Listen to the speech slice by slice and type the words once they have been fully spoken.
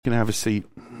You can have a seat.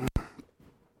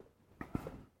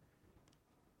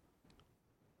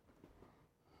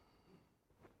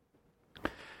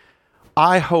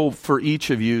 I hope for each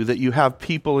of you that you have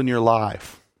people in your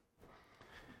life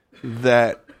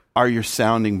that are your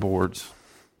sounding boards.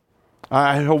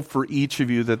 I hope for each of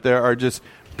you that there are just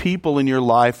people in your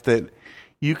life that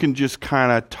you can just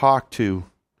kind of talk to.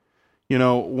 You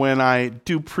know, when I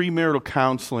do premarital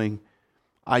counseling,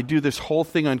 I do this whole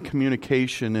thing on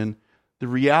communication, and the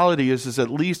reality is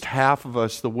at least half of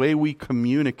us, the way we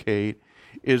communicate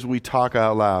is we talk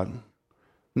out loud.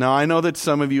 Now, I know that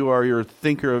some of you are your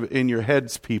thinker in your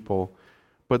heads people,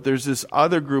 but there's this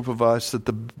other group of us that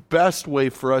the best way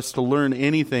for us to learn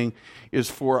anything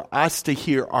is for us to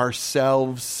hear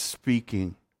ourselves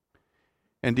speaking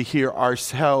and to hear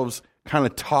ourselves kind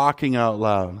of talking out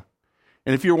loud.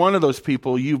 And if you're one of those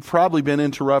people, you've probably been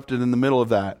interrupted in the middle of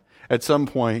that at some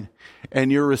point, and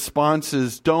your response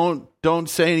is, don't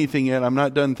say anything yet, I'm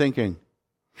not done thinking,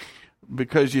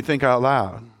 because you think out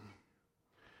loud.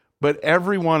 But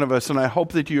every one of us, and I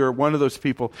hope that you're one of those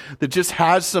people that just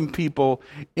has some people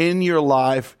in your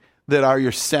life that are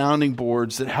your sounding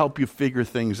boards that help you figure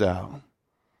things out,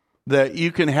 that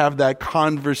you can have that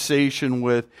conversation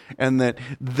with, and that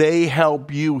they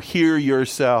help you hear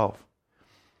yourself.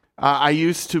 I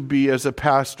used to be, as a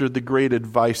pastor, the great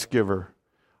advice giver.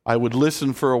 I would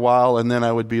listen for a while, and then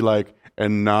I would be like,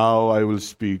 and now I will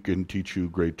speak and teach you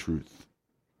great truth.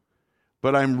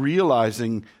 But I'm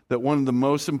realizing that one of the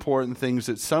most important things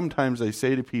that sometimes I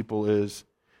say to people is,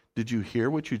 did you hear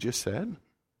what you just said?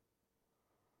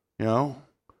 You know,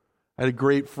 I had a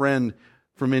great friend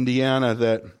from Indiana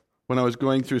that when I was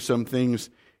going through some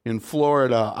things in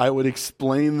Florida, I would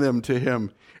explain them to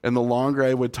him. And the longer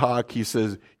I would talk, he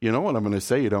says, you know what I'm going to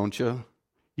say, don't you?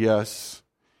 Yes.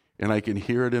 And I can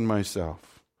hear it in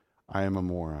myself. I am a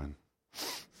moron.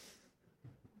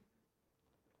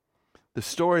 The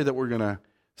story that we're going to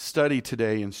study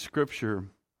today in Scripture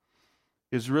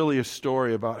is really a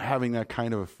story about having that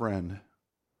kind of a friend.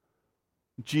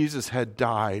 Jesus had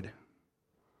died.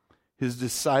 His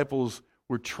disciples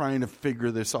were trying to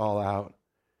figure this all out.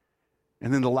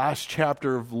 And in the last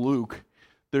chapter of Luke,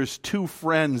 there's two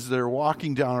friends that are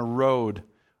walking down a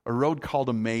road called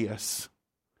Emmaus.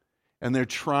 And they're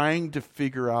trying to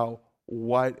figure out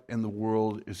what in the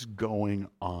world is going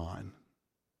on.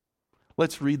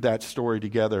 Let's read that story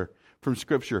together from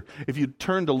Scripture. If you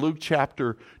turn to Luke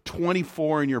chapter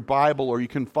 24 in your Bible, or you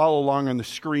can follow along on the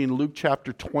screen, Luke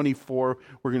chapter 24,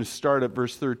 we're going to start at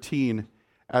verse 13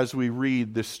 as we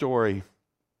read this story.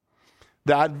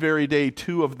 That very day,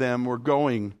 two of them were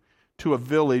going to a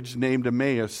village named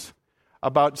Emmaus,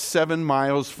 about 7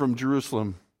 miles from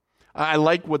Jerusalem. I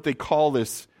like what they call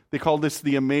this. They call this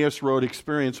the Emmaus Road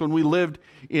experience. When we lived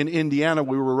in Indiana,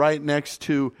 we were right next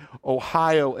to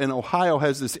Ohio, and Ohio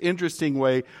has this interesting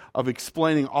way of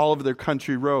explaining all of their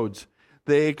country roads.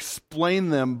 They explain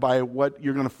them by what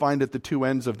you're going to find at the two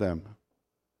ends of them.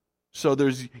 So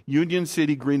there's Union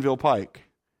City, Greenville, Pike.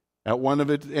 At one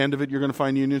end of it, you're going to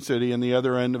find Union City, and the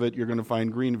other end of it, you're going to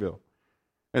find Greenville.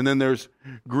 And then there's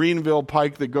Greenville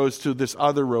Pike that goes to this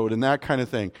other road and that kind of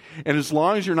thing. And as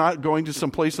long as you're not going to some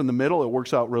place in the middle, it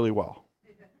works out really well.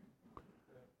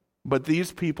 But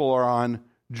these people are on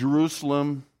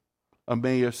Jerusalem,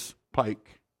 Emmaus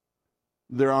Pike.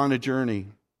 They're on a journey.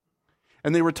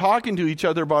 And they were talking to each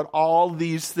other about all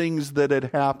these things that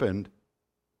had happened.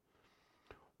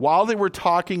 While they were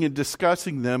talking and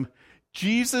discussing them,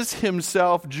 Jesus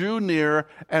himself drew near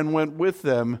and went with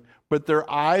them, but their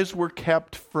eyes were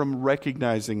kept from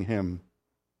recognizing him.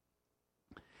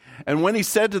 And when he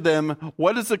said to them,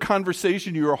 what is the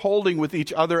conversation you are holding with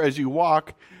each other as you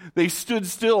walk? They stood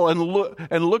still and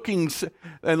looking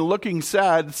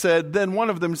sad, said, then one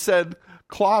of them said,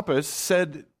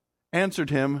 Clopas answered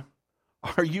him,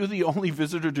 are you the only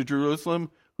visitor to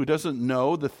Jerusalem who doesn't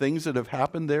know the things that have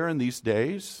happened there in these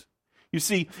days? You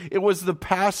see, it was the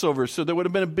Passover, so there would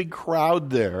have been a big crowd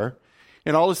there.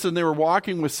 And all of a sudden they were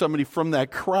walking with somebody from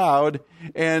that crowd,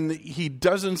 and he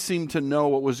doesn't seem to know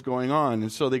what was going on.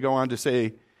 And so they go on to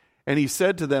say, and he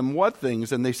said to them, what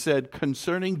things? And they said,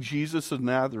 concerning Jesus of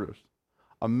Nazareth,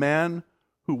 a man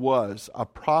who was a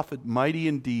prophet, mighty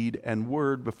in deed and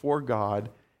word before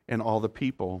God and all the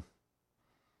people.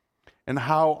 And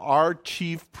how our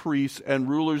chief priests and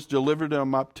rulers delivered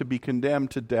him up to be condemned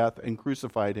to death and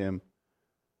crucified him.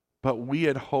 But we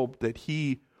had hoped that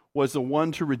he was the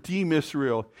one to redeem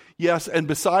Israel. Yes, and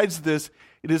besides this,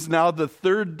 it is now the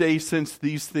third day since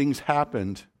these things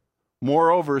happened.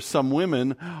 Moreover, some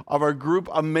women of our group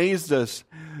amazed us.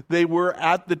 They were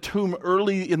at the tomb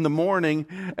early in the morning,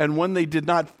 and when they did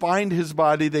not find his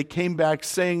body, they came back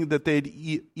saying that they had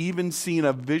even seen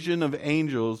a vision of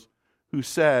angels who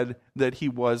said that he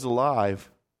was alive.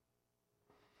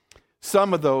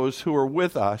 Some of those who were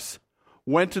with us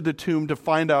went to the tomb to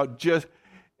found out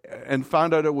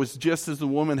it was just as the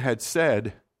woman had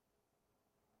said,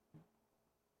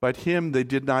 but him they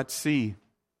did not see.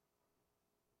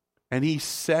 And he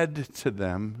said to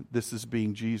them, this is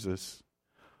being Jesus,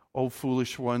 O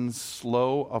foolish ones,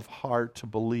 slow of heart to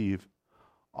believe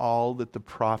all that the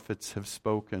prophets have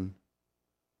spoken.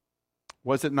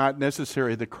 Was it not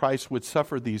necessary that Christ would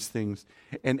suffer these things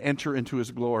and enter into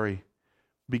his glory?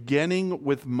 Beginning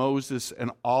with Moses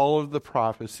and all of the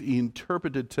prophets, he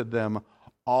interpreted to them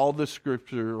all the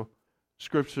scripture,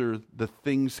 the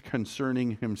things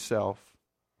concerning himself.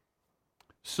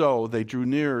 So they drew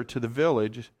near to the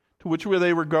village to which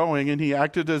they were going, and he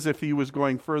acted as if he was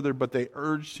going further, but they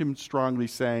urged him strongly,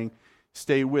 saying,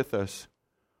 stay with us,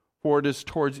 for it is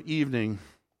towards evening,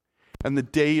 and the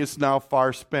day is now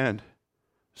far spent.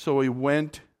 So he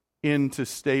went in to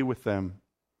stay with them.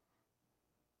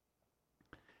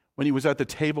 When he was at the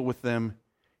table with them,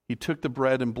 he took the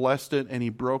bread and blessed it, and he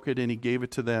broke it, and he gave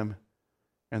it to them.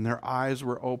 And their eyes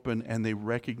were open, and they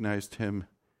recognized him,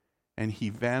 and he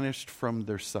vanished from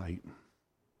their sight.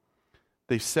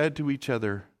 They said to each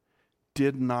other,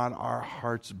 did not our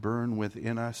hearts burn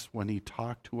within us when he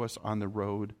talked to us on the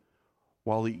road,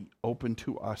 while he opened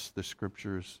to us the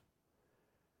scriptures?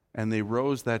 And they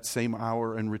rose that same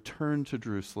hour and returned to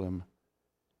Jerusalem.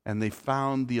 And they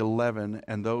found the 11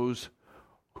 and those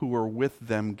who were with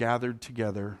them gathered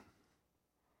together,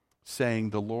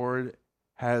 saying, the Lord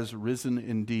has risen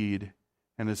indeed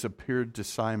and has appeared to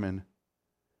Simon.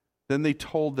 Then they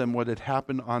told them what had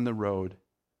happened on the road,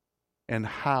 and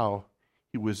how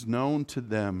he was known to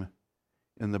them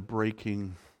in the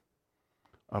breaking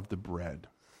of the bread.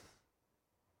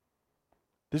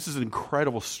 This is an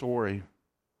incredible story.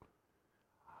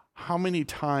 How many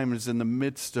times in the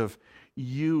midst of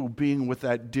you being with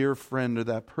that dear friend or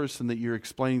that person that you're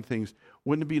explaining things,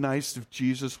 wouldn't it be nice if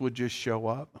Jesus would just show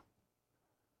up?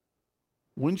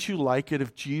 Wouldn't you like it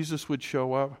if Jesus would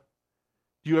show up?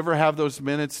 Do you ever have those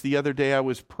minutes? The other day I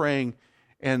was praying,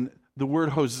 and the word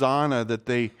Hosanna that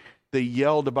they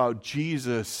yelled about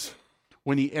Jesus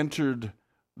when he entered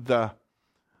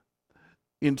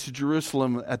into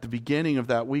Jerusalem at the beginning of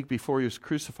that week before he was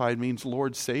crucified means,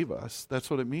 Lord, save us. That's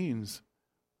what it means.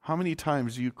 How many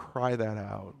times do you cry that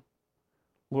out?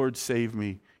 Lord, save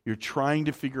me. You're trying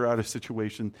to figure out a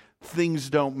situation. Things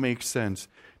don't make sense.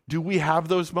 Do we have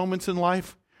those moments in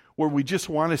life where we just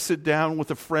want to sit down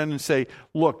with a friend and say,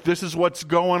 look, this is what's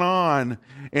going on,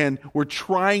 and we're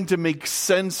trying to make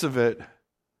sense of it?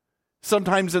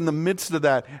 Sometimes in the midst of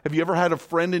that, have you ever had a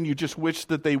friend and you just wish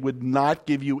that they would not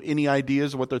give you any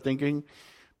ideas of what they're thinking?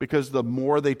 Because the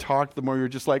more they talk, the more you're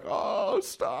just like, oh,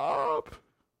 stop.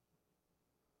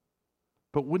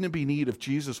 But wouldn't it be neat if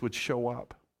Jesus would show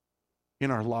up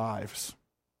in our lives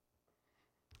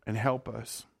and help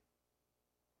us?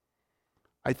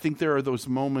 I think there are those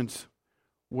moments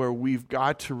where we've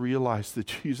got to realize that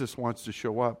Jesus wants to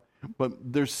show up.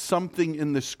 But there's something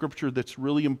in the scripture that's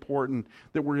really important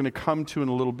that we're going to come to in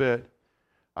a little bit.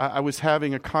 I was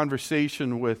having a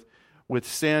conversation with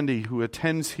Sandy, who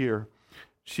attends here.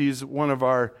 She's one of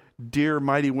our dear,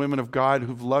 mighty women of God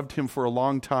who've loved him for a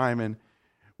long time. And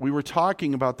we were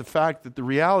talking about the fact that the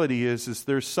reality is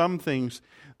there's some things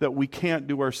that we can't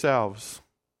do ourselves.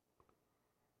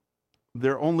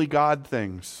 They're only God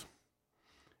things.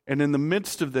 And in the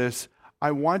midst of this,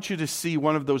 I want you to see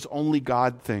one of those only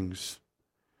God things.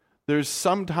 There's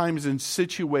sometimes in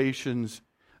situations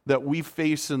that we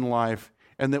face in life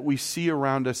and that we see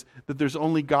around us that there's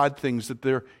only God things, that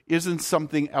there isn't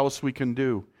something else we can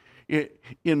do.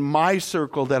 In my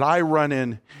circle that I run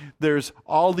in, there's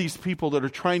all these people that are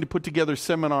trying to put together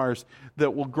seminars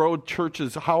that will grow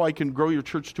churches, how I can grow your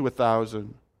church to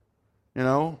 1,000. You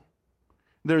know?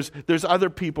 There's other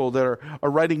people that are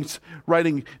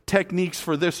writing techniques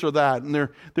for this or that, and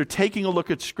they're taking a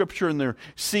look at Scripture and they're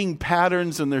seeing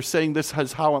patterns and they're saying this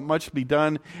is how it must be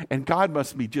done, and God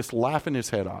must be just laughing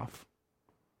his head off.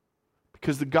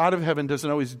 Because the God of heaven doesn't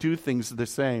always do things the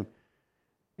same.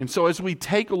 And so as we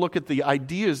take a look at the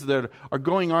ideas that are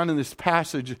going on in this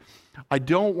passage, I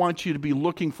don't want you to be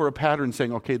looking for a pattern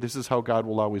saying, okay, this is how God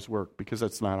will always work, because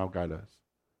that's not how God does.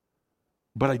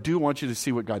 But I do want you to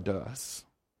see what God does.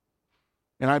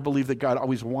 And I believe that God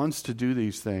always wants to do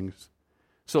these things.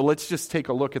 So let's just take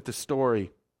a look at the story.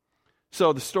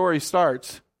 So the story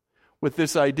starts with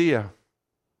this idea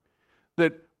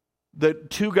that The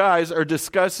two guys are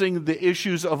discussing the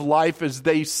issues of life as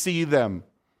they see them.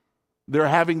 They're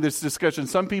having this discussion.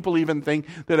 Some people even think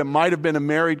that it might have been a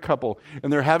married couple,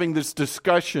 and they're having this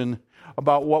discussion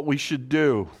about what we should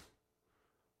do,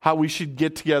 how we should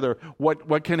get together,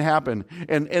 what can happen.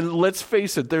 And let's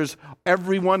face it, there's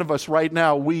every one of us right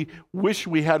now, we wish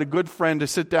we had a good friend to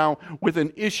sit down with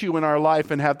an issue in our life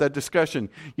and have that discussion.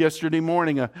 Yesterday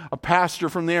morning, a pastor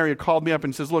from the area called me up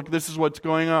and says, look, this is what's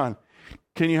going on.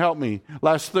 Can you help me?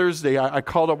 Last Thursday, I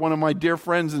called up one of my dear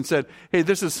friends and said, hey,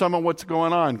 this is some of what's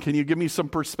going on. Can you give me some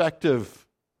perspective?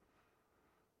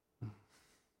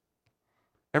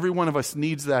 Every one of us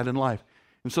needs that in life.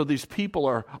 And so these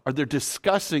people they're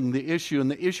discussing the issue, and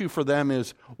the issue for them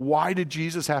is, why did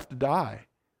Jesus have to die?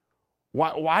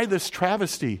 Why this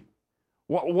travesty?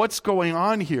 What's going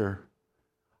on here?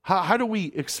 How do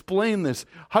we explain this?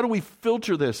 How do we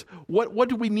filter this? What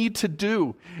do we need to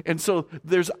do? And so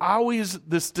there's always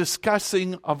this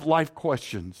discussing of life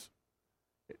questions.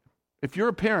 If you're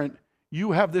a parent,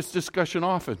 you have this discussion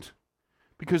often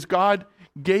because God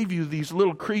gave you these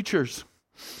little creatures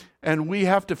and we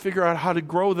have to figure out how to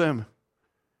grow them.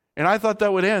 And I thought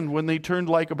that would end when they turned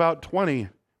like about 20.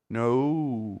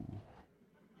 No,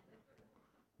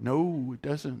 it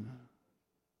doesn't.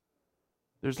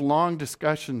 There's long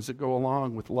discussions that go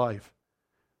along with life.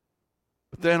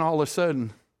 But then all of a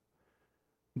sudden,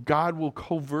 God will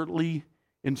covertly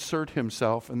insert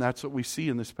himself, and that's what we see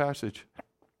in this passage.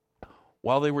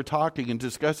 While they were talking and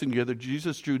discussing together,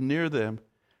 Jesus drew near them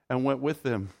and went with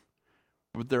them.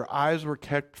 But their eyes were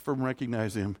kept from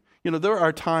recognizing him. You know, there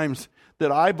are times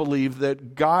that I believe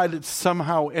that God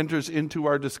somehow enters into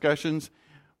our discussions,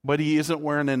 but he isn't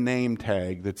wearing a name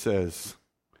tag that says,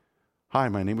 hi,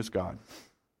 my name is God.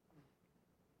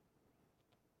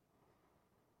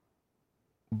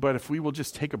 But if we will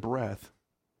just take a breath,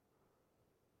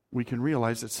 we can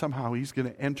realize that somehow he's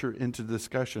going to enter into the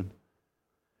discussion.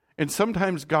 And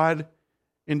sometimes God,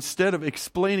 instead of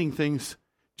explaining things,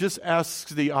 just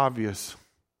asks the obvious.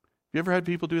 You ever had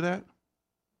people do that?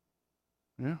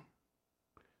 Yeah.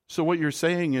 So what you're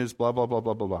saying is blah, blah, blah,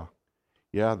 blah, blah, blah.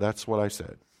 Yeah, that's what I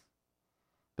said.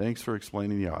 Thanks for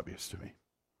explaining the obvious to me.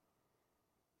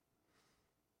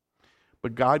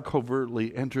 But God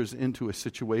covertly enters into a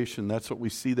situation. That's what we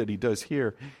see that he does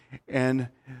here. And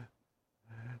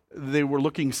they were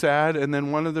looking sad, and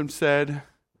then one of them said,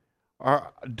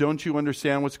 don't you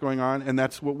understand what's going on? And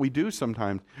that's what we do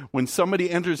sometimes. When somebody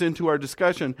enters into our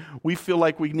discussion, we feel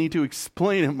like we need to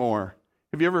explain it more.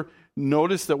 Have you ever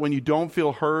noticed that when you don't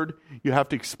feel heard, you have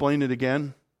to explain it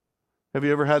again? Have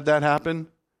you ever had that happen?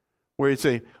 Where you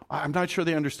say, I'm not sure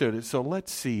they understood it, so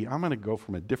let's see. I'm going to go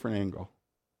from a different angle.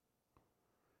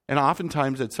 And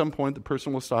oftentimes, at some point, the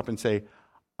person will stop and say,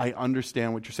 I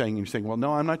understand what you're saying. And you're saying, well,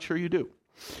 no, I'm not sure you do.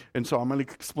 And so I'm going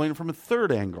to explain it from a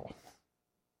third angle.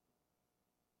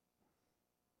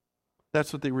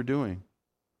 That's what they were doing.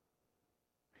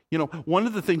 You know, one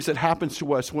of the things that happens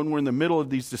to us when we're in the middle of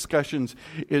these discussions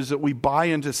is that we buy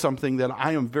into something that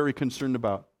I am very concerned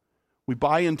about. We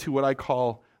buy into what I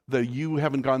call the you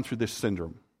haven't gone through this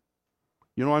syndrome.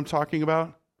 You know what I'm talking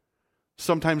about?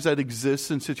 Sometimes that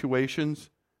exists in situations.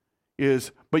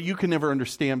 But you can never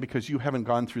understand because you haven't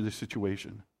gone through the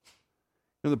situation.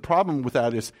 And the problem with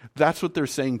that is that's what they're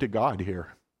saying to God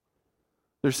here.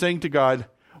 They're saying to God,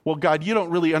 well, God, you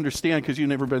don't really understand because you've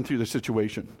never been through the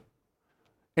situation.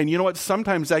 And you know what?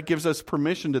 Sometimes that gives us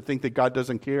permission to think that God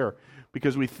doesn't care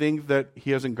because we think that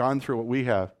he hasn't gone through what we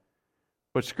have.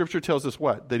 But Scripture tells us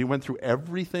what? That he went through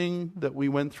everything that we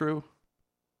went through?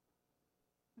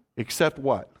 Except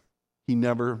what? He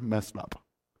never messed up.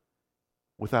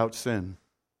 Without sin.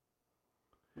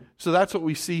 So that's what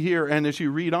we see here. And as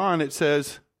you read on, it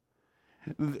says,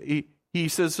 he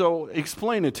says, so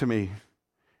explain it to me.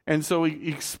 And so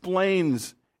he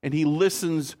explains and he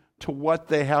listens to what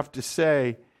they have to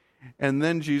say. And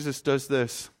then Jesus does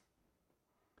this.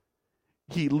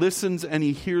 He listens and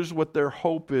he hears what their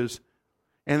hope is.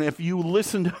 And if you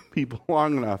listen to people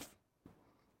long enough,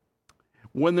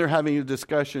 when they're having a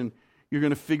discussion, you're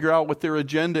going to figure out what their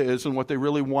agenda is and what they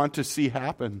really want to see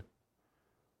happen.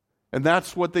 And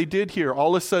that's what they did here.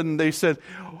 All of a sudden they said,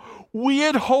 we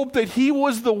had hoped that he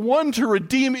was the one to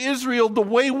redeem Israel the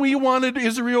way we wanted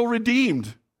Israel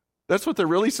redeemed. That's what they're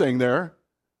really saying there.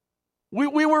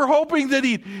 We were hoping that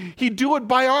he'd do it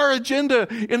by our agenda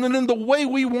and then in the way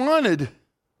we wanted.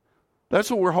 That's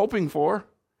what we're hoping for.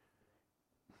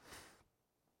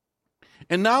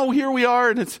 And now here we are,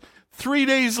 and it's 3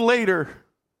 days later.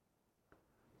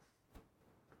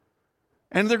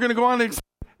 And they're going to go on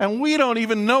and we don't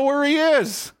even know where he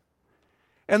is.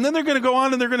 And then they're going to go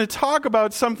on and they're going to talk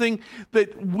about something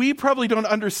that we probably don't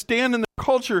understand in the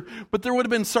culture, but there would have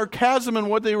been sarcasm in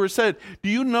what they were said. Do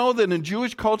you know that in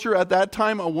Jewish culture at that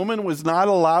time, a woman was not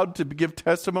allowed to give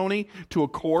testimony to a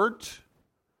court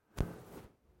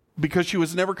because she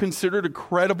was never considered a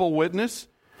credible witness?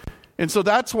 And so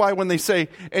that's why when they say,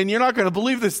 and you're not going to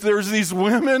believe this, there's these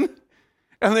women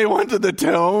and they went to the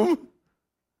tomb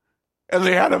and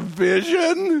they had a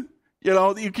vision. You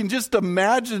know, you can just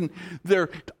imagine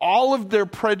all of their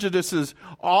prejudices,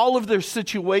 all of their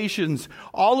situations,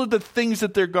 all of the things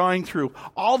that they're going through,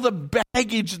 all the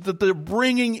baggage that they're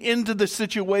bringing into the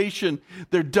situation,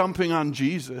 they're dumping on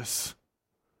Jesus.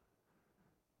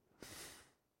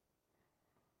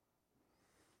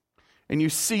 And you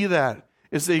see that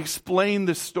as they explain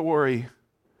the story.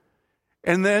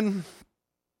 And then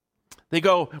they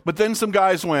go, but then some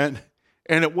guys went,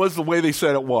 and it was the way they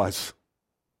said it was.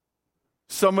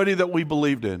 Somebody that we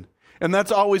believed in. And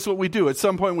that's always what we do. At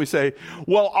some point we say,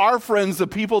 well, our friends, the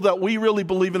people that we really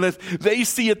believe in this, they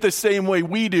see it the same way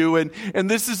we do. And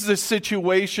this is the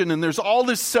situation. And there's all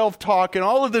this self-talk and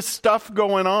all of this stuff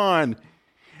going on.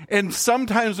 And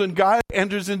sometimes when God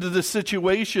enters into the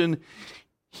situation,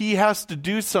 he has to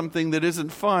do something that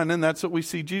isn't fun. And that's what we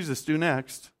see Jesus do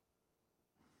next.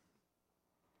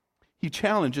 He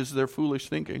challenges their foolish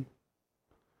thinking.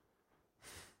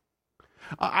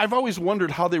 I've always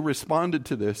wondered how they responded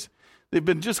to this. They've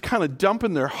been just kind of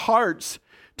dumping their hearts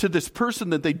to this person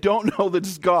that they don't know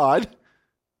that's God.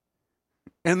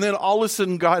 And then all of a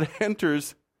sudden God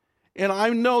enters. And I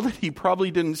know that he probably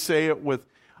didn't say it with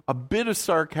a bit of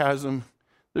sarcasm.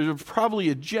 There's probably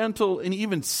a gentle and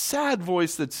even sad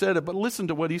voice that said it. But listen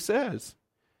to what he says.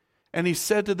 And he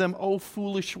said to them, "O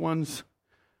foolish ones,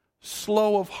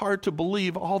 slow of heart to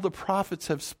believe all the prophets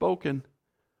have spoken.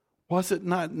 Was it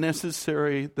not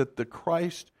necessary that the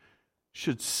Christ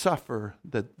should suffer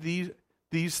that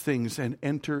these things and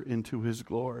enter into his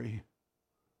glory?"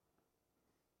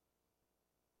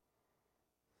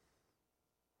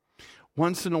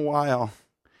 Once in a while,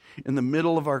 in the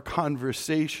middle of our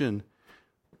conversation,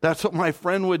 that's what my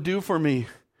friend would do for me.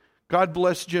 God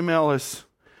bless Jim Ellis,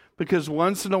 because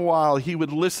once in a while he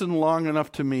would listen long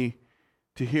enough to me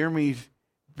to hear me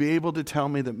be able to tell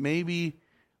me that maybe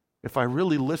if I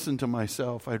really listened to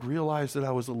myself, I'd realize that I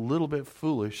was a little bit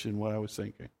foolish in what I was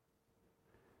thinking.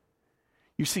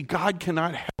 You see, God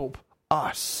cannot help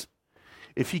us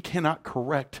if he cannot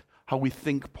correct how we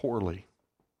think poorly.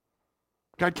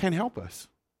 God can't help us.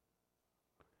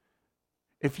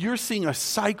 If you're seeing a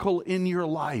cycle in your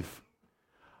life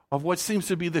of what seems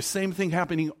to be the same thing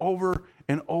happening over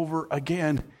and over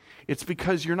again, it's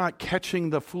because you're not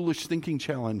catching the foolish thinking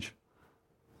challenge.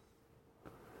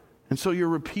 And so you're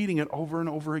repeating it over and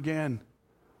over again.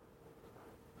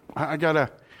 I got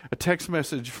a text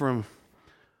message from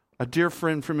a dear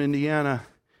friend from Indiana.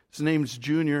 His name's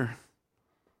Junior.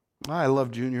 I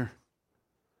love Junior.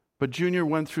 But Junior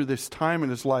went through this time in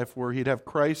his life where he'd have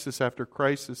crisis after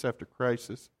crisis after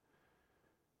crisis.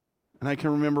 And I can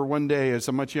remember one day as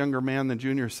a much younger man than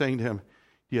Junior saying to him,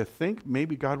 "Do you think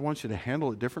maybe God wants you to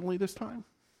handle it differently this time?"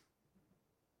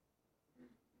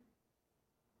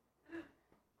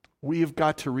 We have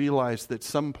got to realize that at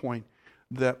some point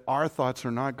that our thoughts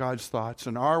are not God's thoughts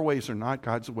and our ways are not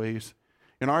God's ways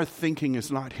and our thinking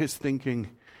is not his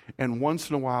thinking. And once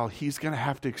in a while, he's going to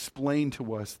have to explain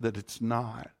to us that it's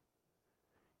not.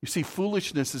 You see,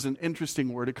 foolishness is an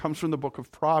interesting word. It comes from the book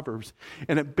of Proverbs,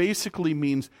 and it basically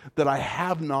means that I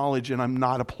have knowledge and I'm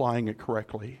not applying it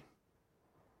correctly.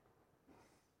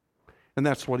 And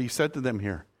that's what he said to them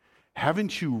here.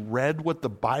 Haven't you read what the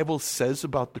Bible says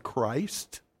about the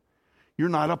Christ? You're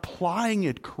not applying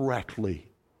it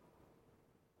correctly.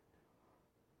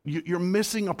 You're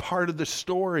missing a part of the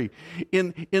story.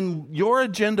 In your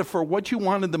agenda for what you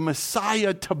wanted the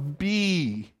Messiah to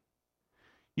be,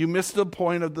 you missed the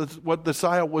point of what the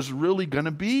Messiah was really going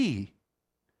to be.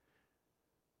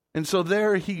 And so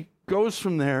there he goes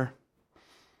from there,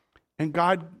 and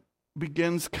God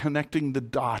begins connecting the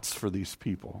dots for these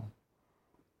people.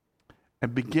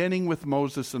 And beginning with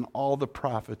Moses and all the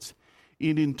prophets,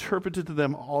 it interpreted to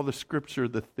them all the scripture,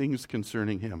 the things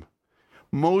concerning him.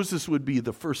 Moses would be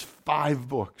the first 5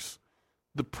 books.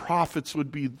 The prophets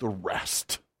would be the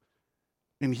rest.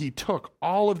 And he took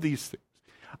all of these things.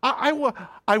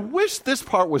 I wish this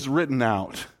part was written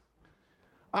out.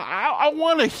 I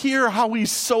want to hear how he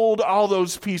sold all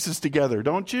those pieces together,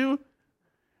 don't you?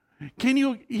 Can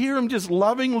you hear him just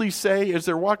lovingly say as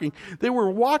they're walking? They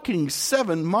were walking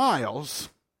 7 miles.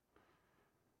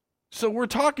 So we're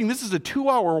talking, this is a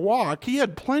 2-hour walk. He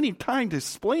had plenty of time to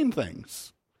explain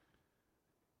things.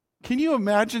 Can you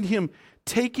imagine him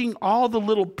taking all the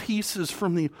little pieces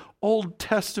from the Old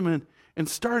Testament and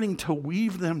starting to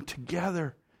weave them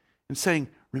together and saying,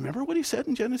 remember what he said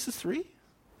in Genesis 3?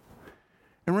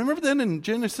 And remember then in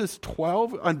Genesis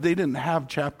 12, they didn't have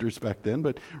chapters back then,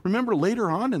 but remember later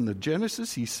on in the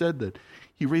Genesis, he said that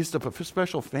he raised up a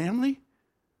special family?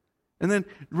 And then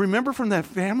remember from that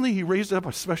family, he raised up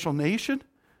a special nation?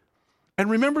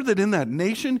 And remember that in that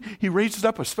nation, he raised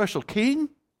up a special king?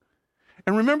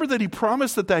 And remember that he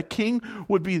promised that that king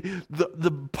would be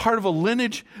the part of a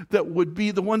lineage that would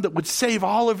be the one that would save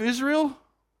all of Israel?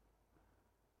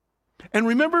 And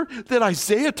remember that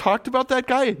Isaiah talked about that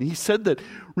guy, and he said that,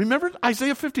 remember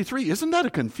Isaiah 53, isn't that a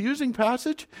confusing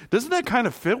passage? Doesn't that kind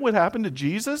of fit what happened to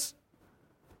Jesus?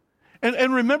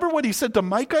 And remember what he said to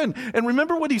Micah, and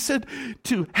remember what he said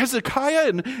to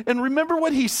Hezekiah, and remember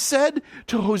what he said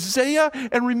to Hosea,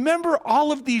 and remember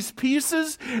all of these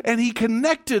pieces, and he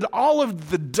connected all of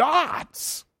the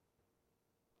dots.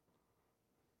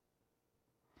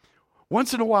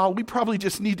 Once in a while, we probably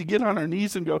just need to get on our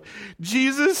knees and go,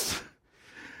 Jesus,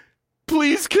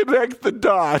 please connect the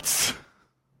dots.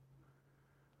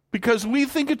 Because we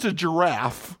think it's a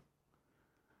giraffe,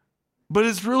 but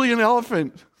it's really an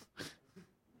elephant.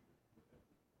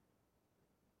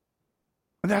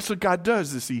 And that's what God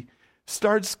does, is he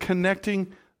starts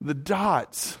connecting the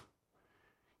dots.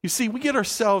 You see, we get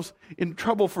ourselves in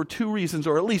trouble for two reasons,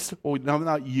 or at least, oh, no,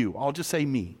 not you, I'll just say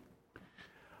me.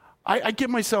 I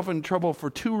get myself in trouble for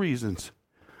two reasons.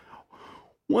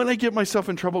 One, I get myself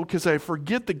in trouble because I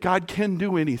forget that God can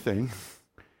do anything.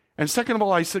 And second of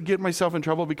all, I get myself in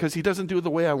trouble because he doesn't do it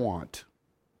the way I want.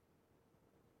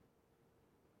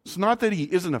 It's not that he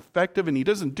isn't effective and he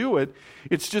doesn't do it.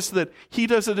 It's just that he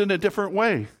does it in a different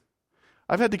way.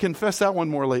 I've had to confess that one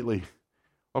more lately.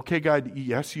 Okay, God,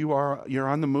 yes, you're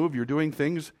on the move, you're doing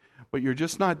things, but you're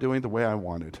just not doing the way I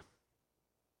wanted.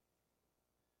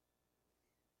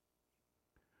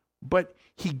 But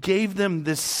he gave them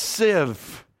this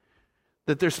sieve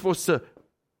that they're supposed to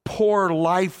pour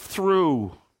life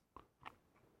through.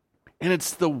 And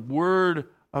it's the Word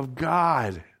of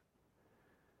God.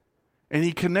 And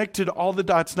he connected all the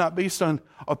dots, not based on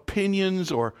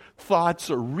opinions or thoughts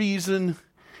or reason.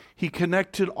 He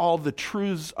connected all the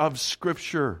truths of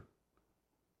Scripture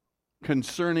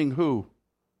concerning who?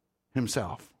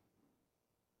 Himself.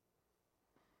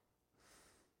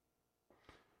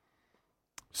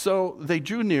 So they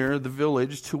drew near the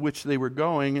village to which they were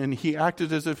going, and he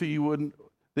acted as if he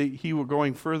were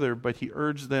going further, but they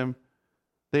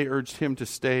urged him to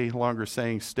stay longer,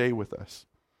 saying, "Stay with us,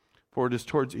 for it is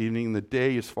towards evening, and the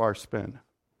day is far spent."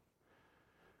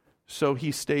 So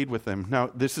he stayed with them. Now,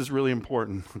 this is really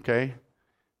important, okay?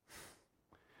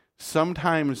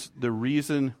 Sometimes the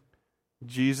reason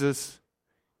Jesus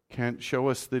can't show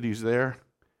us that he's there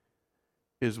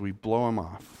is we blow him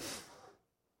off.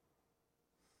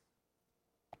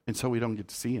 And so we don't get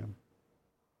to see him.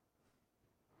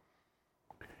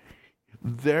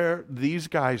 These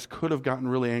guys could have gotten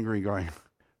really angry going,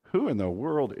 who in the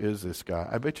world is this guy?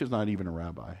 I bet he's not even a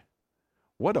rabbi.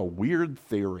 What a weird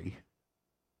theory.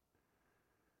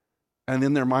 And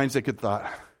in their minds they could thought,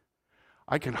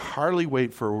 I can hardly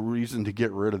wait for a reason to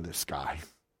get rid of this guy.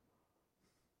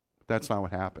 But that's not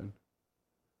what happened.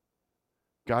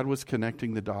 God was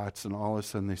connecting the dots, and all of a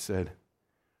sudden they said,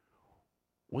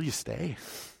 will you stay?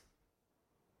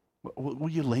 Will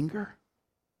you linger?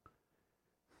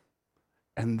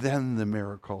 And then the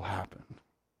miracle happened.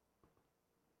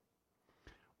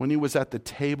 When he was at the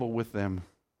table with them,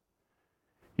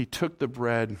 he took the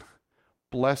bread,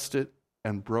 blessed it,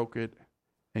 and broke it,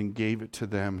 and gave it to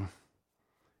them.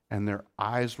 And their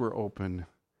eyes were open,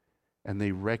 and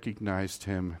they recognized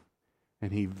him,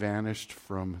 and he vanished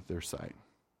from their sight.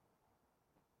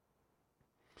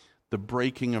 The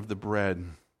breaking of the bread.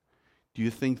 Do you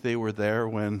think they were there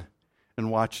and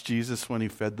watched Jesus when he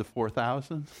fed the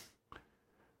 4,000?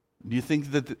 Do you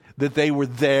think that they were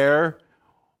there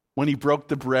when he broke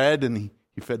the bread and he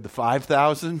fed the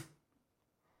 5,000?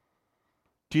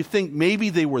 Do you think maybe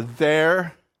they were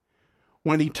there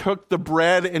when he took the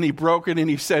bread and he broke it and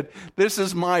he said, "This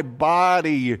is my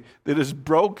body that is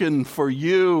broken for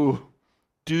you.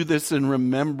 Do this in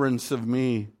remembrance of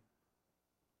me"?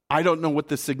 I don't know what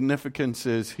the significance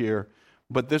is here,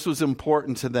 but this was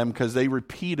important to them because they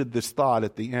repeated this thought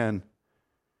at the end.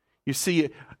 You see,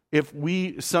 if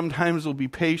we sometimes will be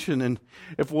patient and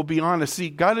if we'll be honest, see,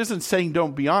 God isn't saying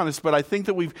don't be honest, but I think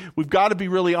that we've got to be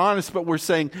really honest, but we're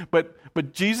saying, but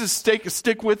Jesus,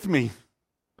 stick with me.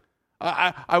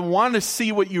 I want to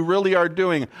see what you really are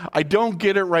doing. I don't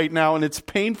get it right now, and it's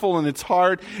painful and it's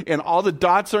hard, and all the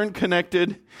dots aren't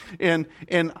connected, and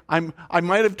I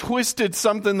might have twisted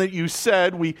something that you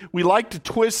said. We like to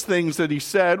twist things that he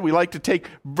said. We like to take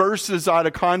verses out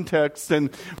of context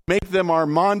and make them our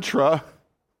mantra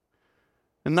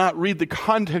and not read the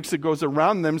context that goes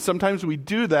around them. Sometimes we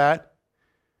do that,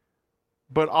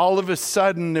 but all of a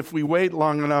sudden, if we wait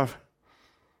long enough,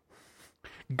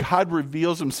 God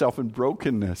reveals himself in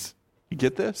brokenness. You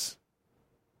get this?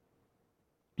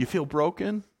 You feel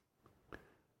broken?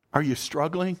 Are you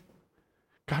struggling?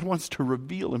 God wants to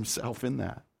reveal himself in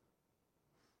that.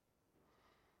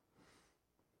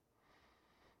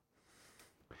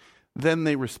 Then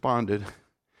they responded.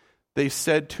 They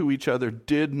said to each other,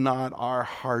 "Did not our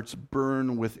hearts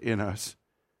burn within us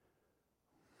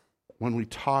when he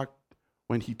talked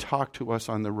to us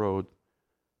on the road,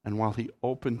 and while he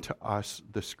opened to us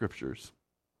the scriptures?"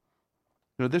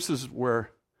 You know, this is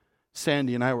where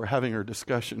Sandy and I were having our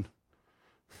discussion.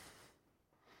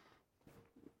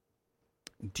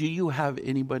 Do you have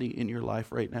anybody in your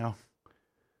life right now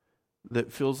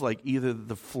that feels like either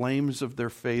the flames of their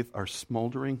faith are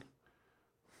smoldering,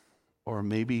 or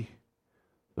maybe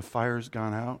the fire's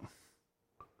gone out?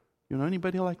 You know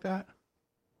anybody like that?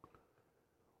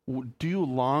 Do you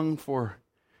long for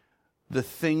the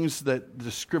things that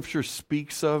the scripture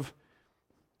speaks of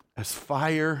as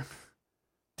fire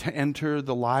to enter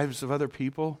the lives of other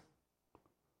people?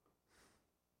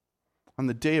 On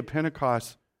the day of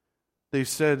Pentecost, they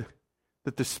said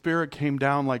that the Spirit came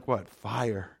down like what?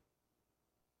 Fire.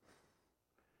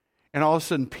 And all of a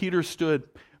sudden, Peter stood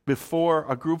before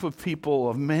a group of people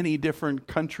of many different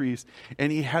countries,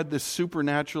 and he had this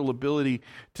supernatural ability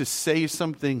to say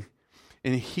something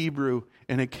in Hebrew,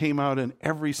 and it came out in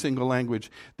every single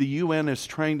language. The UN is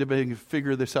trying to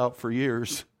figure this out for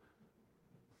years.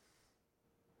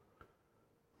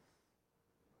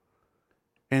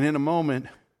 And in a moment,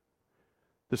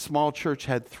 the small church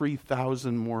had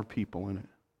 3,000 more people in it.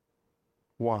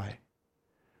 Why?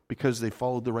 Because they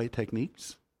followed the right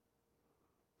techniques?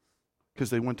 Because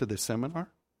they went to the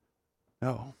seminar?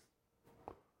 No.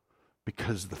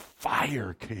 Because the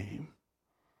fire came.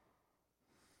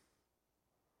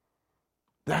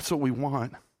 That's what we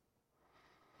want.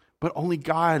 But only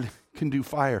God can do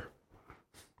fire.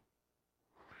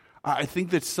 I think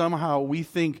that somehow we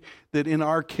think that in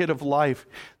our kit of life,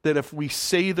 that if we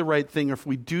say the right thing, or if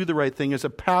we do the right thing, as a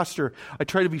pastor, I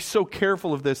try to be so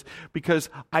careful of this because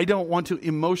I don't want to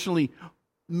emotionally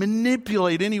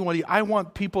manipulate anybody. I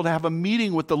want people to have a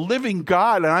meeting with the living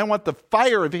God, and I want the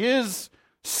fire of his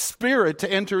Spirit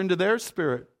to enter into their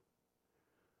spirit.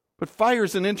 But fire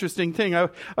is an interesting thing. I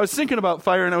was thinking about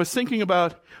fire, and I was thinking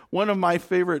about one of my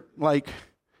favorite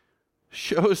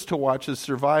shows to watch is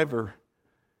Survivor.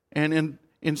 And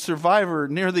in Survivor,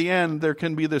 near the end, there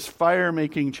can be this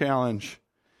fire-making challenge.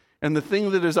 And the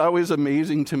thing that is always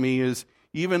amazing to me is,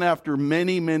 even after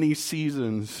many, many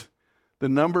seasons, the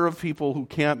number of people who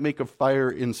can't make a fire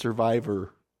in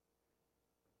Survivor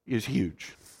is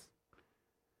huge.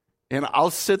 And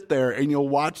I'll sit there, and you'll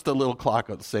watch the little clock,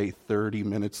 it'll say 30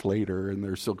 minutes later, and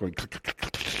they're still going,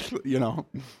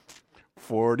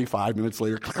 45 minutes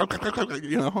later,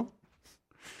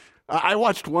 I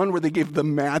watched one where they gave the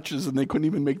matches and they couldn't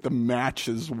even make the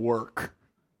matches work.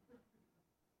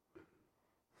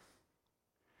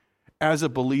 As a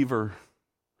believer,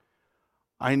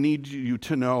 I need you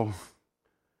to know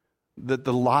that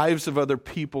the lives of other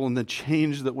people and the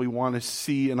change that we want to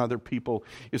see in other people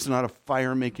is not a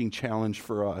fire-making challenge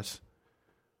for us.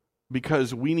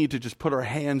 Because we need to just put our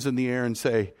hands in the air and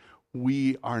say,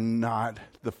 we are not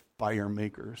the fire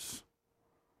makers.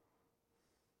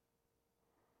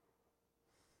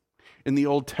 In the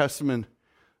Old Testament,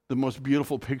 the most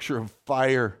beautiful picture of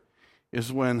fire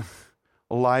is when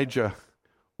Elijah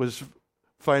was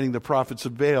fighting the prophets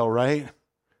of Baal, right?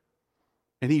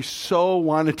 And he so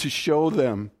wanted to show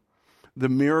them the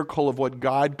miracle of what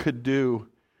God could do,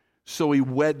 so he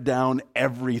wet down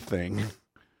everything,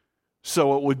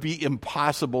 so it would be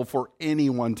impossible for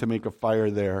anyone to make a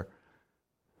fire there.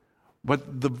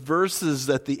 But the verses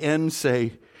at the end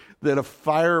say that a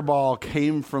fireball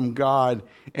came from God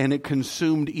and it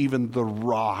consumed even the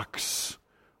rocks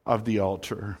of the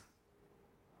altar.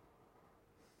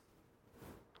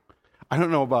 I don't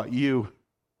know about you,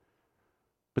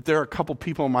 but there are a couple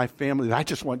people in my family that I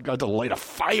just want God to light a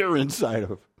fire inside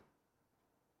of.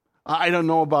 I don't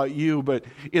know about you, but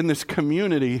in this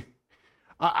community,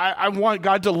 I want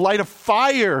God to light a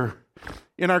fire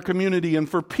in our community and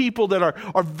for people that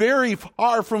are very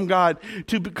far from God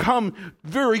to become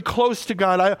very close to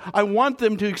God. I want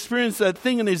them to experience that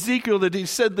thing in Ezekiel that he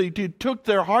said that he took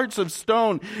their hearts of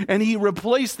stone and he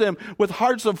replaced them with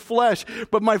hearts of flesh.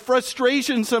 But my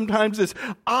frustration sometimes is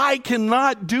I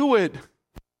cannot do it.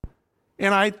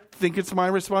 And I think it's my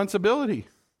responsibility.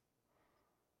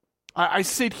 I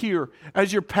sit here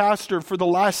as your pastor for the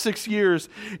last 6 years,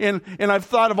 and I've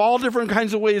thought of all different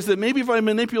kinds of ways that maybe if I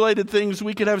manipulated things,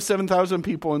 we could have 7,000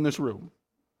 people in this room.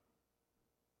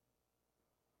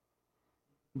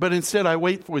 But instead, I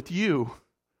wait with you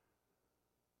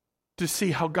to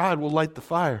see how God will light the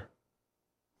fire.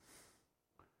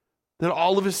 That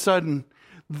all of a sudden,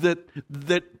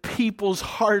 that people's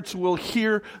hearts will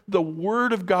hear the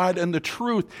word of God and the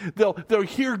truth. They'll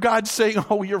hear God saying,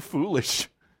 oh, you're foolish.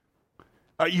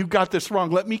 You got this wrong.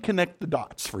 Let me connect the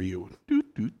dots for you. Do,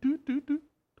 do, do, do, do.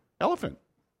 Elephant.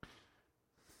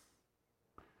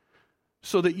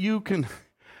 So that you can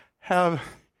have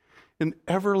an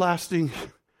everlasting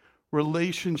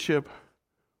relationship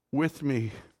with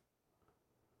me.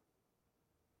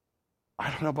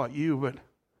 I don't know about you, but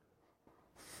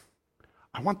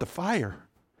I want the fire.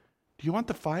 Do you want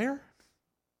the fire?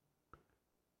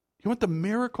 You want the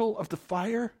miracle of the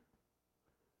fire?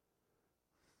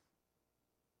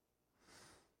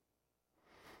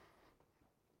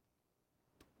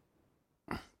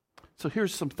 So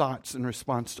here's some thoughts in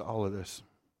response to all of this.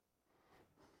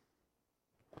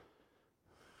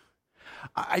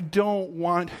 I don't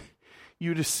want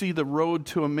you to see the road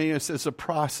to Emmaus as a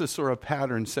process or a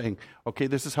pattern saying, okay,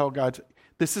 this is how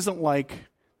this isn't like,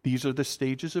 these are the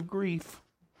stages of grief.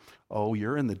 Oh,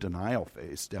 you're in the denial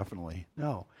phase, definitely.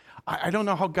 No. I don't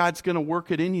know how God's going to work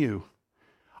it in you.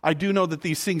 I do know that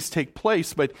these things take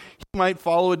place, but he might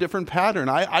follow a different pattern.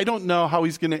 I don't know how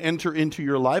he's going to enter into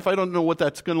your life. I don't know what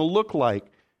that's going to look like.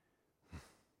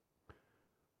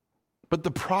 But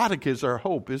the product is our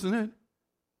hope, isn't it?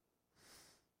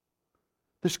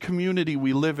 This community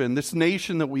we live in, this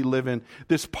nation that we live in,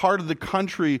 this part of the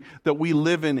country that we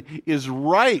live in is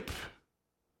ripe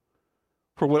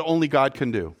for what only God can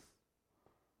do.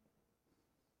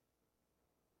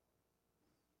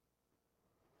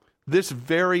 This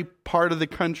very part of the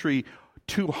country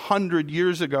 200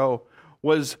 years ago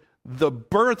was the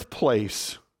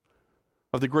birthplace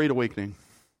of the Great Awakening,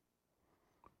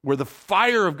 where the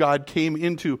fire of God came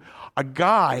into a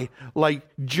guy like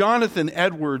Jonathan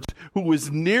Edwards, who was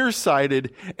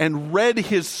nearsighted and read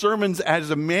his sermons as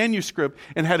a manuscript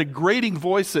and had a grating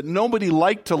voice that nobody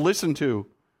liked to listen to.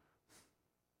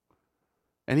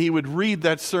 And he would read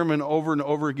that sermon over and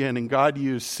over again, and God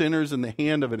used sinners in the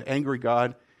hand of an angry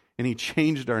God, and he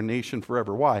changed our nation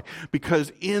forever. Why?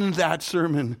 Because in that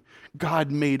sermon, God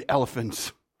made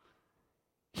elephants.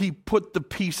 He put the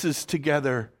pieces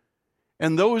together.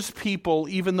 And those people,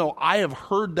 even though I have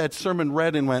heard that sermon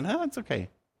read and went, it's okay,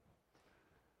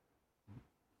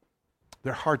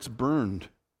 their hearts burned.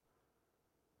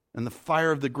 And the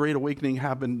fire of the Great Awakening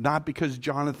happened not because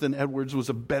Jonathan Edwards was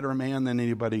a better man than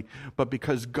anybody, but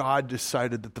because God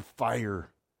decided that the fire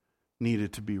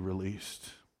needed to be released.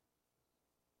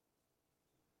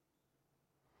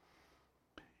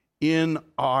 In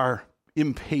our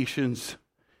impatience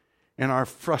and our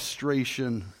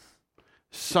frustration,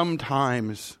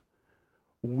 sometimes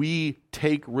we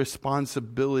take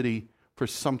responsibility for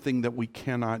something that we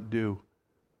cannot do,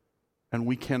 and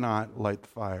we cannot light the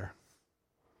fire.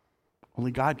 Only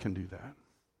God can do that.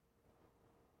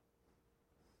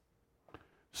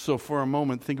 So for a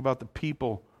moment, think about the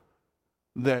people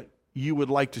that you would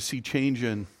like to see change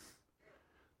in.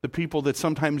 The people that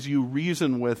sometimes you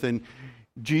reason with and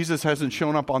Jesus hasn't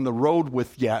shown up on the road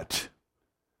with yet.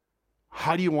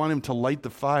 How do you want him to light the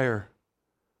fire?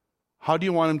 How do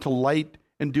you want him to light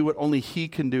and do what only he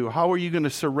can do? How are you going to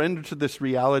surrender to this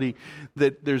reality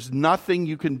that there's nothing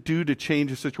you can do to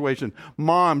change the situation?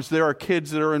 Moms, there are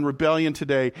kids that are in rebellion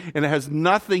today, and it has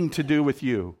nothing to do with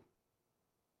you.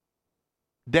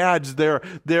 Dads, there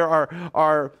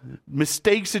are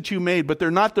mistakes that you made, but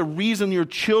they're not the reason your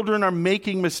children are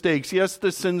making mistakes. Yes,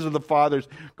 the sins of the fathers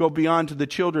go beyond to the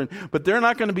children, but they're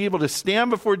not going to be able to stand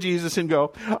before Jesus and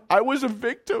go, I was a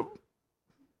victim.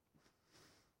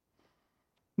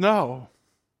 No,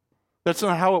 that's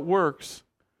not how it works.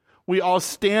 We all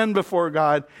stand before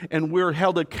God and we're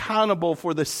held accountable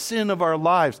for the sin of our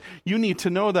lives. You need to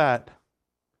know that.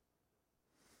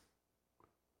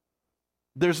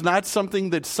 There's not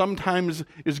something that sometimes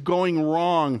is going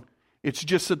wrong. It's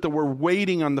just that we're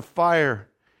waiting on the fire.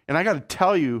 And I got to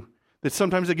tell you that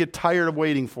sometimes I get tired of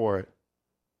waiting for it.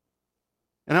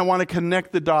 And I want to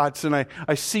connect the dots, and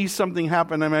I see something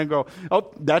happen, and I go,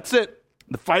 oh, that's it.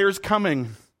 The fire's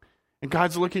coming. And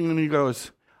God's looking and he goes,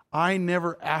 I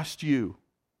never asked you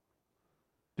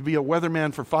to be a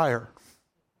weatherman for fire.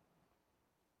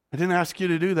 I didn't ask you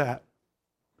to do that.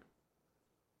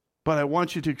 But I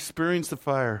want you to experience the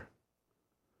fire.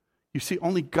 You see,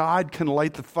 only God can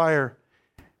light the fire.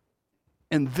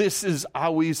 And this is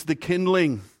always the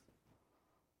kindling.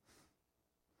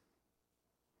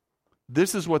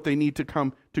 This is what they need to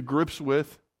come to grips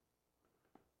with.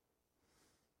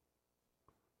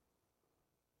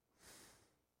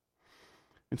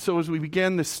 And so as we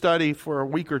begin this study for a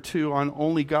week or two on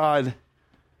only God,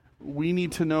 we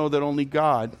need to know that only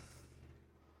God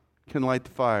can light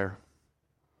the fire.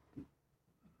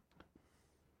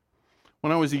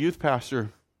 When I was a youth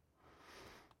pastor,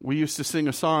 we used to sing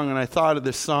a song, and I thought of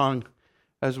this song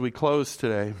as we close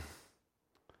today.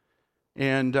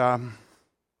 And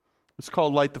it's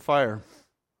called Light the Fire.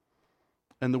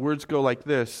 And the words go like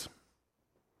this.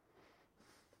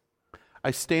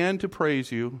 I stand to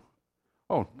praise you.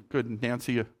 Oh, good.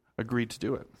 Nancy agreed to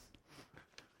do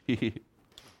it.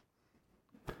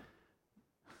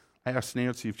 I asked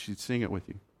Nancy if she'd sing it with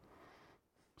you.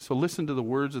 So listen to the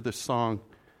words of this song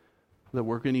that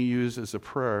we're going to use as a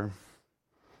prayer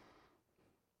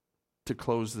to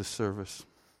close this service.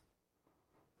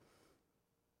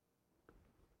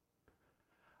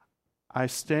 I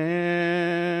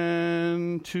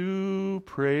stand to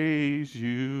praise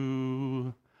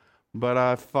you, but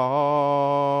I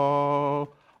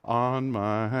fall on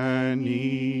my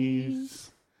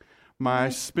knees. My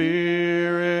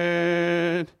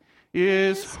spirit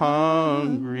is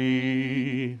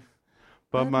hungry,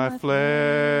 but my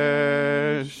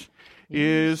flesh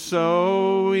is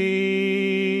so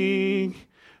weak.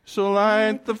 So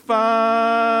light the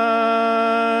fire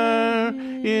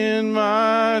in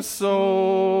my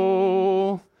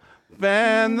soul.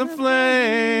 Fan the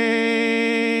flame,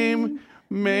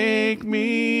 make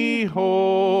me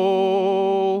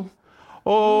whole.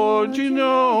 Lord, you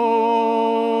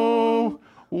know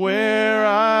where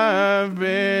I've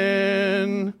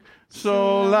been.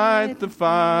 So light the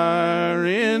fire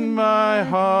in my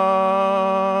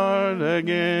heart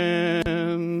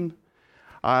again.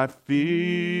 I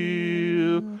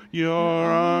feel your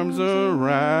arms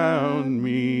around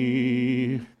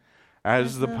me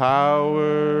as the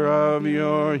power of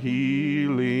your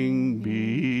healing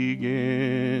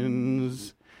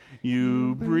begins.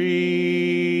 You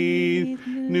breathe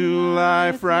new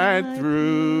life right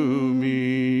through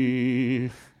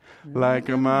me like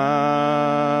a mighty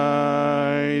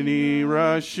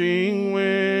rushing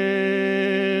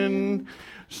wind.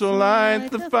 So light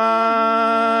the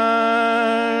fire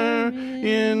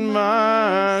in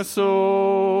my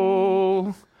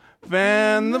soul.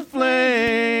 Fan the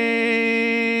flame,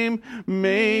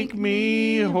 make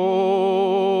me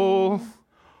whole.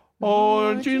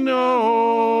 Lord, you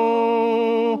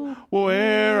know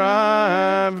where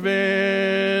I've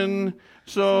been.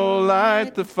 So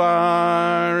light the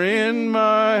fire in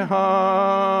my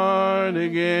heart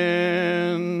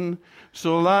again.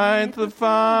 So light the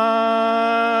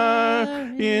fire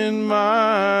in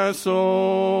my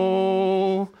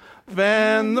soul.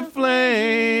 Fan the flame,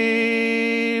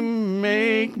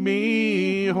 make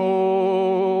me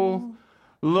whole.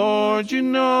 Lord, you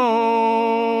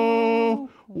know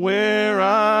where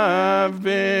I've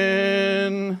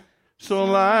been. So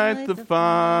light the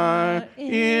fire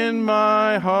in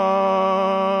my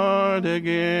heart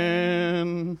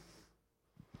again.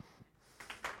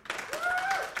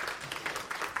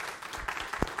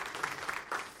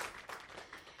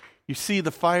 You see,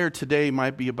 the fire today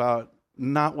might be about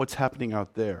not what's happening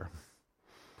out there,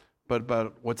 but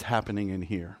about what's happening in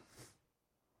here.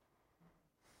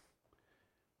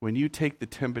 When you take the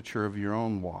temperature of your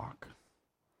own walk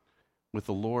with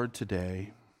the Lord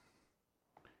today,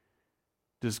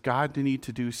 does God need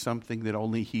to do something that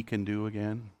only He can do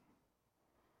again?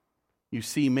 You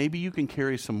see, maybe you can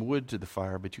carry some wood to the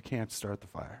fire, but you can't start the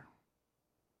fire.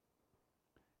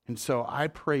 And so I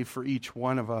pray for each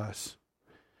one of us,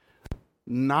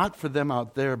 not for them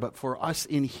out there, but for us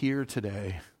in here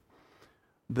today,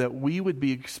 that we would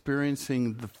be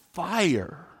experiencing the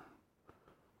fire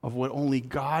of what only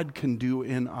God can do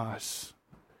in us.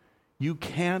 You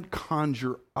can't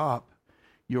conjure up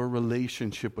your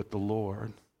relationship with the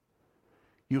Lord.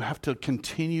 You have to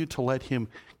continue to let Him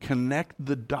connect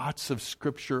the dots of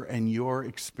Scripture and your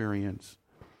experience.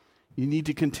 You need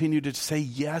to continue to say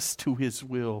yes to His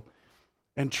will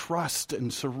and trust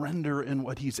and surrender in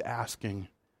what He's asking.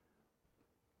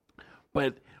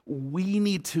 But we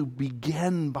need to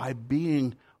begin by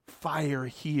being fire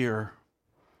here.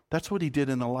 That's what He did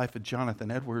in the life of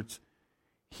Jonathan Edwards.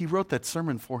 He wrote that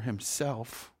sermon for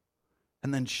himself.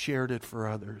 and then shared it for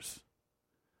others.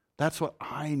 That's what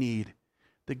I need,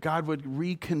 that God would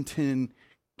rekindle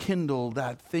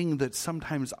that thing that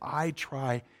sometimes I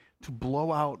try to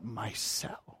blow out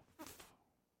myself.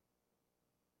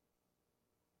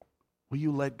 Will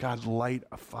you let God light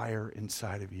a fire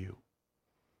inside of you?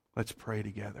 Let's pray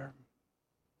together.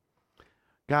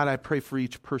 God, I pray for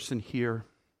each person here.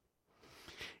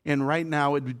 And right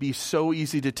now it would be so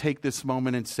easy to take this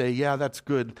moment and say, yeah, that's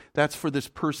good. That's for this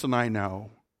person I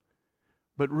know.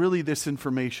 But really this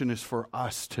information is for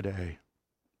us today.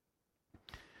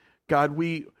 God,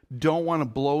 we don't want to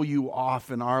blow you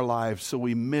off in our lives, so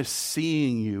we miss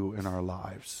seeing you in our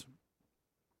lives.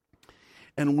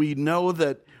 And we know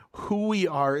that who we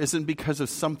are isn't because of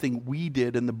something we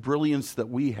did and the brilliance that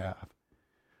we have.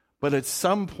 But at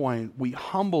some point, we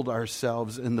humbled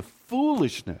ourselves in the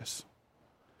foolishness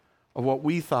of what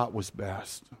we thought was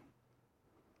best.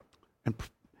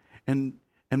 And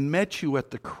met you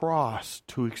at the cross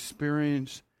to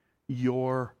experience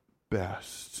your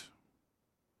best.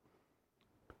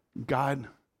 God,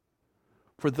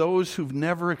 for those who've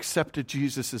never accepted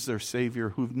Jesus as their Savior,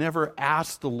 who've never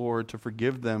asked the Lord to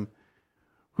forgive them,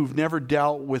 who've never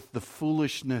dealt with the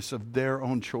foolishness of their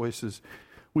own choices,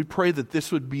 we pray that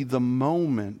this would be the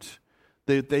moment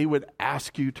that they would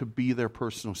ask you to be their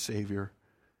personal Savior.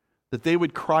 That they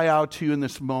would cry out to you in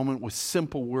this moment with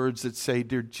simple words that say,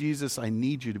 dear Jesus, I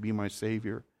need you to be my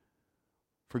Savior.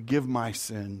 Forgive my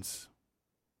sins.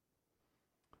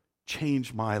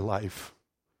 Change my life.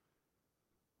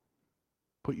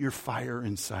 Put your fire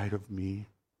inside of me.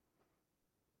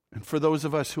 And for those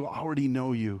of us who already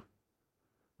know you,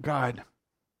 God,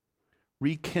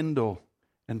 rekindle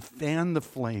and fan the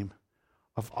flame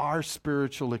of our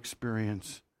spiritual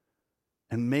experience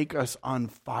and make us on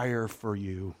fire for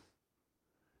you.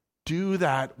 Do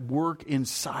that work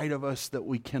inside of us that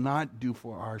we cannot do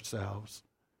for ourselves.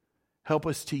 Help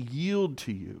us to yield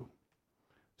to you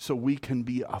so we can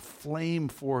be a flame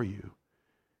for you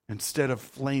instead of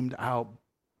flamed out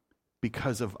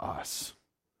because of us.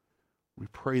 We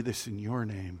pray this in your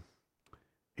name.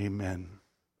 Amen.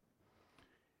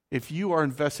 If you are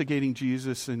investigating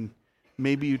Jesus and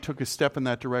maybe you took a step in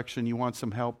that direction, you want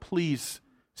some help, please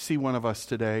see one of us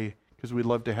today because we'd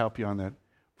love to help you on that.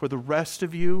 For the rest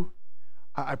of you,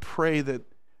 I pray that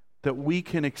we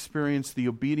can experience the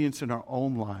obedience in our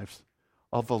own lives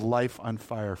of a life on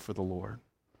fire for the Lord.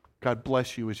 God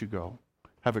bless you as you go.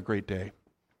 Have a great day.